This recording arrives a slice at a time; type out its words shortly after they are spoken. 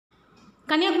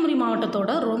கன்னியாகுமரி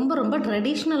மாவட்டத்தோட ரொம்ப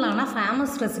ட்ரெடிஷ்னலான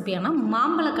ஃபேமஸ் ரெசிபியான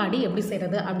மாம்பழக்காடி எப்படி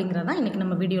செய்கிறது அப்படிங்கிறத இன்றைக்கி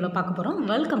நம்ம வீடியோவில் பார்க்க போகிறோம்.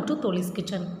 Welcome to தோலிஸ்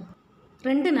kitchen.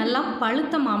 2 நல்லா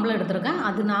பழுத்த மாம்பழம் எடுத்திருக்கேன்.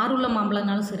 அது நார் உள்ள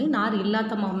மாம்பழம்னாலும் சரி, நார்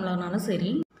இல்லாத மாம்பழம்னாலும்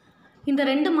சரி. இந்த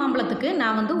 2 மாம்பழத்துக்கு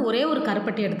நான் ஒரே ஒரு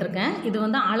கருப்பட்டி எடுத்திருக்கேன். இது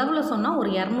அளவில் சொன்னால்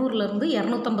ஒரு 200லேருந்து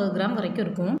 250 கிராம் வரைக்கும்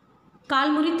இருக்கும்.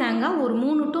 1/4 முறி தேங்காய், ஒரு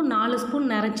 3 to 4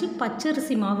 ஸ்பூன் நிறச்சி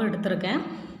பச்சரிசி மாவு எடுத்திருக்கேன்.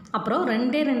 அப்புறம்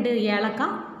 2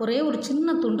 ஏலக்காய், ஒரே ஒரு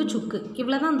சின்ன துண்டு சுக்கு.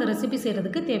 இவ்வளோ தான் இந்த ரெசிபி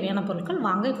செய்கிறதுக்கு தேவையான பொருட்கள்.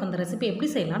 வாங்க இப்போ இந்த ரெசிபி எப்படி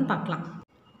செய்யலான்னு பார்க்கலாம்.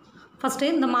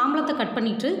 ஃபஸ்ட்டு இந்த மாம்பழத்தை கட்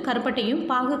பண்ணிவிட்டு கருப்பட்டையும்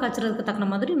பாகு காய்ச்சறதுக்கு தக்கன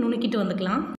மாதிரி நுணுக்கிட்டு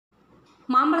வந்துக்கலாம்.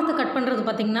 மாம்பழத்தை கட் பண்ணுறது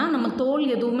பார்த்திங்கன்னா நம்ம தோல்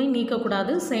எதுவுமே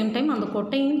நீக்கக்கூடாது. சேம் டைம் அந்த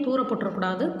கொட்டையும் தூர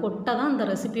போட்டுறக்கூடாது. கொட்டை தான் இந்த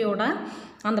ரெசிபியோட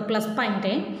அந்த ப்ளஸ்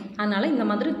பாயிண்ட்டே. அதனால் இந்த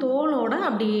மாதிரி தோலோடு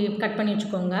அப்படி கட் பண்ணி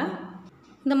வச்சுக்கோங்க.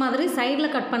 இந்த மாதிரி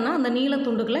சைடில் கட் பண்ணால் அந்த நீல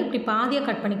துண்டுகளை இப்படி பாதியாக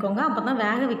கட் பண்ணிக்கோங்க. அப்போ தான்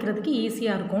வேக வைக்கிறதுக்கு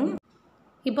ஈஸியாக இருக்கும்.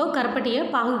 இப்போது கருப்பட்டியை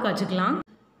பாகு காய்ச்சிக்கலாம்.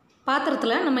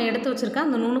 பாத்திரத்தில் நம்ம எடுத்து வச்சுருக்க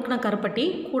அந்த நுணுக்கின கருப்பட்டி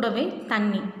கூடவே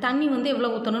தண்ணி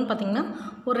எவ்வளோ ஊற்றணும்னு பார்த்திங்கன்னா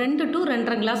ஒரு 2 to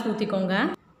 2.5 கிளாஸ் ஊற்றிக்கோங்க.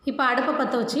 இப்போ அடுப்பை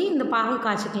பற்ற வச்சு இந்த பாகு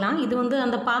காய்ச்சிக்கலாம். இது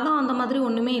அந்த பதம் அந்த மாதிரி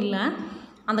ஒன்றுமே இல்லை.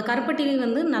 அந்த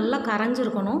கருப்பட்டியில் நல்லா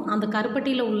கரைஞ்சிருக்கணும். அந்த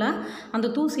கருப்பட்டியில் உள்ள அந்த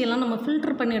தூசியெல்லாம் நம்ம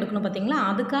ஃபில்ட்ரு பண்ணி எடுக்கணும் பார்த்திங்களா,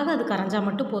 அதுக்காக அது கரைஞ்சால்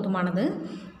மட்டும் போதுமானது.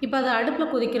 இப்போ அது அடுப்பில்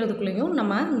கொதிக்கிறதுக்குள்ளேயும்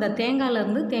நம்ம இந்த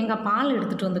தேங்காயிலேருந்து தேங்காய் பால்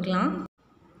எடுத்துகிட்டு வந்துக்கலாம்.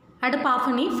 அடுப்பு ஆஃப்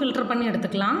பண்ணி ஃபில்ட்ரு பண்ணி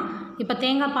எடுத்துக்கலாம். இப்போ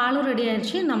தேங்காய் பாலும் ரெடி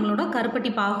ஆயிடுச்சு, நம்மளோட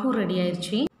கருப்பட்டி பாகும் ரெடி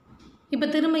ஆயிடுச்சு. இப்போ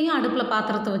திரும்பியும் அடுப்பில்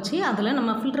பாத்திரத்தை வச்சு அதில்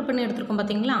நம்ம ஃபில்ட்ரு பண்ணி எடுத்துருக்கோம்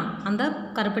பார்த்திங்களா, அந்த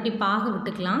கருப்பட்டி பாகு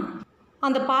விட்டுக்கலாம்.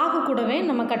 அந்த பாகு கூடவே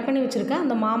நம்ம கட் பண்ணி வச்சுருக்க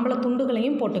அந்த மாம்பழ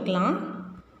துண்டுகளையும் போட்டுக்கலாம்.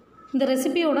 இந்த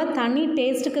ரெசிபியோட தனி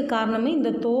டேஸ்ட்டுக்கு காரணமே இந்த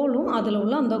தோலும் அதில்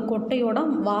உள்ள அந்த கொட்டையோட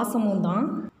வாசமும் தான்.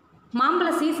 மாம்பழ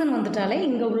சீசன் வந்துட்டாலே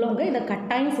இங்கே உள்ளவங்க இதை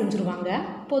கட்டாயம் செஞ்சுருவாங்க.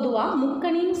 பொதுவாக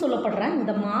முக்கணின்னு சொல்லப்படுற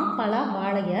இந்த பழ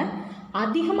வாழையை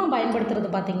அதிகமாக பயன்படுத்துறது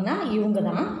பார்த்திங்கன்னா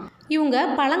இவங்க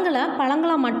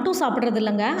பழங்களாக மட்டும் சாப்பிட்றது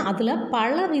இல்லைங்க, அதில்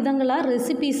பல விதங்களாக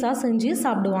ரெசிபீஸாக செஞ்சு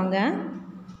சாப்பிடுவாங்க.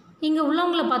 இங்கே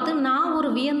உள்ளவங்கள பார்த்து நான் ஒரு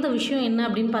வியந்த விஷயம் என்ன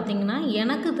அப்படின்னு பார்த்தீங்கன்னா,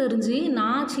 எனக்கு தெரிஞ்சு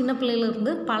நான் சின்ன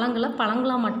பிள்ளையிலேருந்து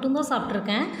பழங்களாக மட்டும்தான்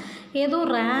சாப்பிட்ருக்கேன். ஏதோ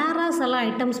ரேராக சில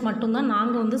ஐட்டம்ஸ் மட்டும்தான்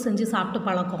நாங்கள் செஞ்சு சாப்பிட்டு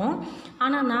பழக்கம்.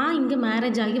 ஆனால் நான் இங்கே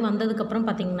மேரேஜ் ஆகி வந்ததுக்கப்புறம்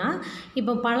பார்த்திங்கன்னா,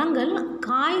 இப்போ பழங்கள்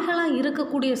காய்களாக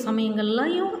இருக்கக்கூடிய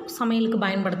சமயங்கள்லையும் சமையலுக்கு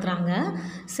பயன்படுத்துகிறாங்க.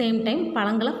 சேம் டைம்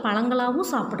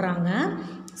பழங்களாகவும் சாப்பிட்றாங்க.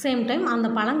 சேம் டைம் அந்த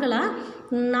பழங்களை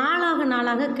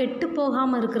நாளாக கெட்டு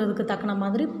போகாமல் இருக்கிறதுக்கு தக்கன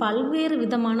மாதிரி பல்வேறு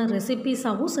விதமான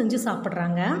ரெசிபீஸாகவும் செஞ்சு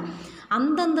சாப்பிட்றாங்க.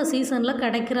 அந்தந்த சீசனில்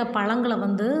கிடைக்கிற பழங்களை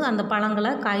அந்த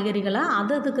காய்கறிகளை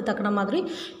அதுக்கு தக்கன மாதிரி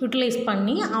யூட்டிலைஸ்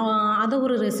பண்ணி அதை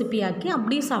ஒரு ரெசிபியாக்கி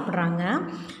அப்படியே சாப்பிட்றாங்க.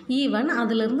 ஈவன்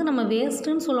அதிலேருந்து நம்ம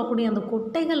வேஸ்ட்டுன்னு சொல்லக்கூடிய அந்த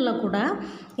கொட்டைகளில் கூட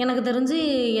எனக்கு தெரிஞ்சு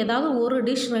ஏதாவது ஒரு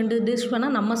டிஷ் 2 டிஷ்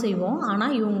வேணால் நம்ம செய்வோம்.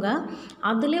 ஆனால் இவங்க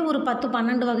அதிலே ஒரு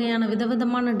 10-12 வகையான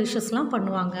விதவிதமான டிஷ்ஷஸ்லாம்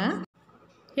பண்ணுவாங்க.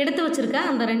 எடுத்து வச்சுருக்க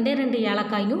அந்த 2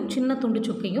 ஏலக்காயும் சின்ன துண்டு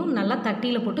சுக்கையும் நல்லா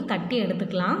தட்டியில் போட்டு தட்டி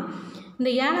எடுத்துக்கலாம். இந்த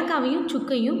ஏலக்காவையும்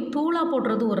சுக்கையும் தூளாக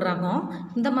போடுறது ஒரு ரகம்,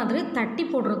 இந்த மாதிரி தட்டி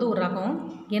போடுறது ஒரு ரகம்.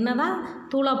 என்னதான்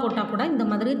தூளாக போட்டால் கூட இந்த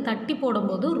மாதிரி தட்டி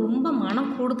போடும்போது ரொம்ப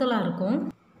மனம் கூடுதலாக இருக்கும்.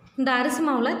 இந்த அரிசி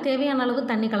மாவில் தேவையான அளவு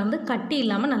தண்ணி கலந்து கட்டி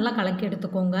இல்லாமல் நல்லா கலக்கி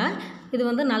எடுத்துக்கோங்க.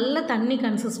 இது நல்ல தண்ணி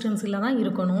கன்சிஸ்டன்சியில் தான்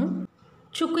இருக்கணும்.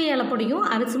 சுக்கு ஏலப்பொடியும்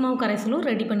அரிசி மாவு கரைசலும்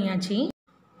ரெடி பண்ணியாச்சு.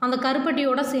 அந்த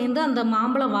கருப்பட்டியோடு சேர்ந்து அந்த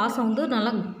மாம்பழ வாசம்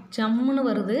நல்லா ஜம்முன்னு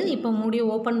வருது. இப்போ மூடியை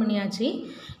ஓப்பன் பண்ணியாச்சு.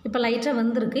 இப்போ லைட்டாக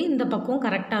வெந்திருக்கு. இந்த பக்கம்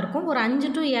கரெக்டாக இருக்கும். ஒரு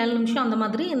 5 to 7 நிமிஷம் அந்த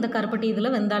மாதிரி இந்த கருப்பட்டி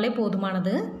இதில் வெந்தாலே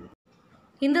போதுமானது.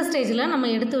 இந்த ஸ்டேஜில் நம்ம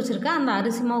எடுத்து வச்சுருக்க அந்த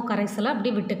அரிசி மாவு கரைசலை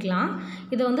அப்படியே விட்டுக்கலாம்.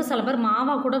 இதை சில பேர்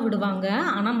மாவாக கூட விடுவாங்க.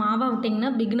 ஆனால் மாவாக விட்டிங்கன்னா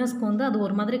பிகினர்ஸ்க்கு அது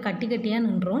ஒரு மாதிரி கட்டியாக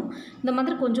நின்றும். இந்த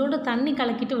மாதிரி கொஞ்சோண்டு தண்ணி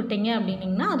கலக்கிட்டு விட்டீங்க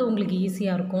அப்படின்னிங்கன்னா அது உங்களுக்கு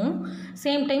ஈஸியாக இருக்கும்.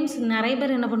 சேம் டைம்ஸ் நிறைய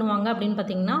பேர் என்ன பண்ணுவாங்க அப்படின்னு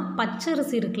பார்த்திங்கன்னா,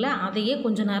 பச்சரிசி இருக்குல்ல, அதையே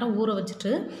கொஞ்சம் நேரம் ஊற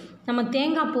வச்சுட்டு நம்ம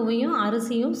தேங்காய் பூவையும்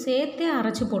அரிசியும் சேர்த்தே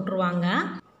அரைச்சி போட்டுருவாங்க.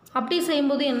 அப்படி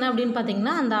செய்யும்போது என்ன அப்படின்னு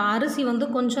பார்த்திங்கன்னா, அந்த அரிசி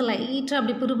கொஞ்சம் லைட்டாக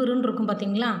அப்படி பிறுபிறுன்னு இருக்கும்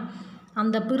பார்த்திங்களா,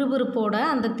 அந்த பிறுபிறுப்போட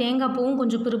அந்த தேங்காய் பூவும்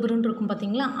கொஞ்சம் பிறுபிறுன்னு இருக்கும்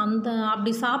பார்த்திங்களா,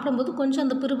 அப்படி சாப்பிடும்போது கொஞ்சம்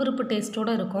அந்த பிறுபிறுப்பு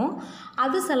டேஸ்ட்டோடு இருக்கும்.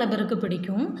 அது சில பேருக்கு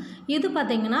பிடிக்கும். இது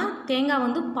பார்த்திங்கன்னா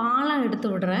தேங்காய் பாலாக எடுத்து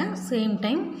விடுறேன். சேம்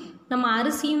டைம் நம்ம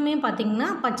அரிசியுமே பார்த்திங்கன்னா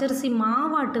பச்சரிசி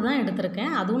மாவாட்டு தான்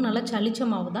எடுத்திருக்கேன். அதுவும் நல்லா சளிச்ச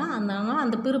மாவு தான், அதனால்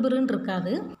அந்த பிறுபிறுன்னு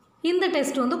இருக்காது. இந்த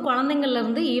டேஸ்ட்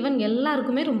குழந்தைங்கள்லேருந்து ஈவன்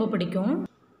எல்லாருக்குமே ரொம்ப பிடிக்கும்.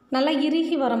 நல்லா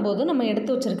இறுகி வரும்போது நம்ம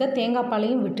எடுத்து வச்சுருக்க தேங்காய்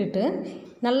பாலையும் விட்டுட்டு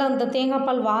நல்லா அந்த தேங்காய்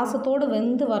பால் வாசத்தோடு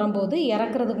வெந்து வரும்போது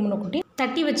இறக்குறதுக்கு முன்னாடி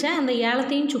தட்டி வச்ச அந்த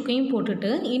ஏலத்தையும் சுக்கையும்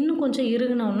போட்டுட்டு இன்னும் கொஞ்சம்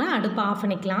இறுகினோன்னா அடுப்பை ஆஃப்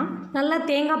பண்ணிக்கலாம். நல்லா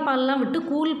தேங்காய் பால்லாம் விட்டு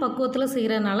கூழ் பக்குவத்தில்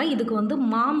செய்கிறதுனால இதுக்கு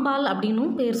மாம்பால்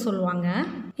அப்படின்னும் பேர் சொல்லுவாங்க.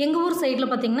 எங்கள் ஊர்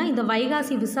சைடில் பார்த்திங்கன்னா இந்த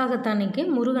வைகாசி விசாகத்தன்னைக்கு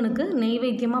முருகனுக்கு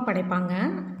நெய்வேத்தியமாக படைப்பாங்க.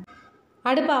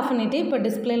 அடுப்பை ஆஃப் பண்ணிவிட்டு இப்போ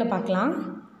டிஸ்பிளேயில் பார்க்கலாம்.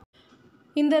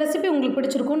 இந்த ரெசிபி உங்களுக்கு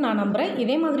பிடிச்சிருக்கும்னு நான் நம்புகிறேன்.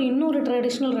 இதே மாதிரி இன்னொரு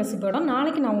ட்ரெடிஷ்னல் ரெசிபியோட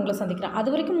நாளைக்கு நான் உங்களை சந்திக்கிறேன். அது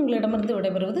வரைக்கும் உங்களிடமிருந்து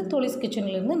விடைபெறுவது தோழிஸ்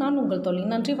கிச்சனிலிருந்து நான் உங்கள் தோழி.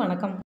 நன்றி, வணக்கம்.